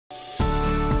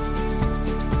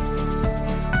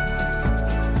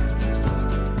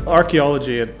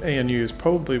Archaeology at ANU is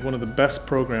probably one of the best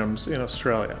programs in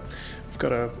Australia. We've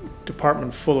got a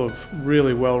department full of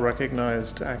really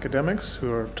well-recognized academics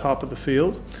who are top of the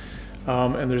field,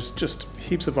 and there's just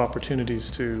heaps of opportunities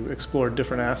to explore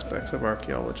different aspects of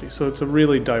archaeology. So it's a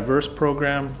really diverse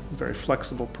program, very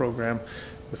flexible program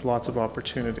with lots of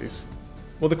opportunities.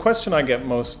 Well, the question I get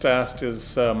most asked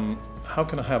is, how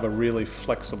can I have a really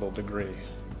flexible degree?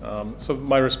 So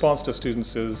my response to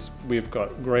students is we've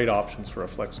got great options for a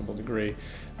flexible degree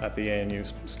at the ANU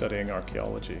studying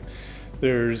archaeology.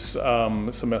 There's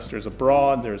semesters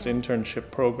abroad, there's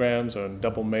internship programs and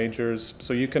double majors,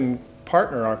 so you can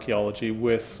partner archaeology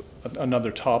with another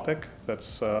topic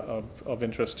that's of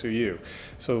interest to you.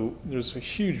 So there's a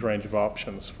huge range of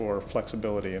options for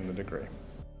flexibility in the degree.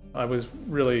 I was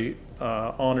really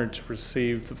honored to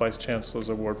receive the Vice Chancellor's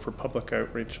Award for Public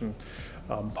Outreach and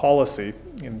Policy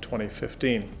in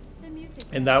 2015.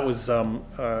 And that was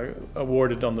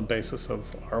awarded on the basis of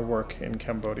our work in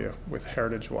Cambodia with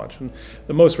Heritage Watch. And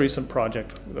the most recent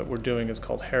project that we're doing is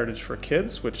called Heritage for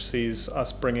Kids, which sees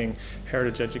us bringing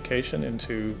heritage education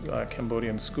into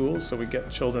Cambodian schools, so we get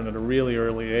children at a really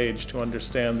early age to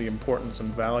understand the importance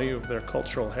and value of their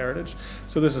cultural heritage.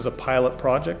 So this is a pilot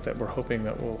project that we're hoping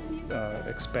that will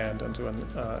expand into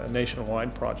a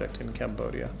nationwide project in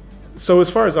Cambodia. So as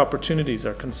far as opportunities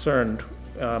are concerned,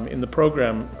 in the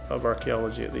program of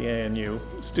archaeology at the ANU,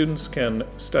 students can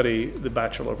study the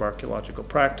Bachelor of Archaeological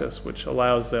Practice, which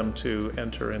allows them to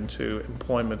enter into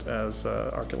employment as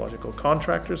archaeological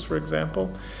contractors, for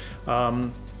example.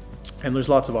 And there's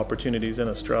lots of opportunities in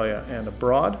Australia and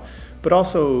abroad, but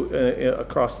also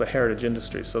across the heritage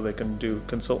industry, so they can do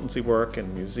consultancy work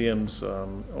in museums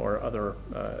or other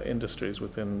industries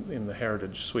in the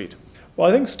heritage suite. Well,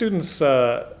 I think students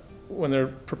when they're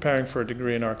preparing for a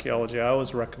degree in archaeology, I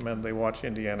always recommend they watch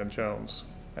Indiana Jones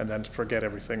and then forget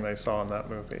everything they saw in that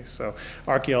movie. So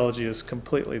archaeology is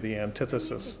completely the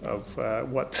antithesis of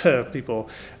what people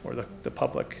or the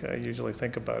public usually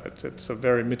think about it. It's a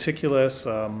very meticulous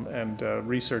and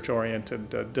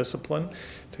research-oriented discipline.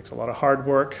 It takes a lot of hard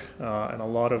work and a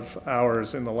lot of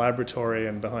hours in the laboratory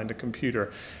and behind a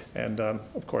computer. And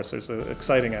of course, there's an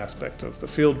exciting aspect of the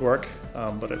field work,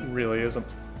 but it really isn't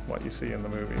what you see in the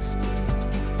movies.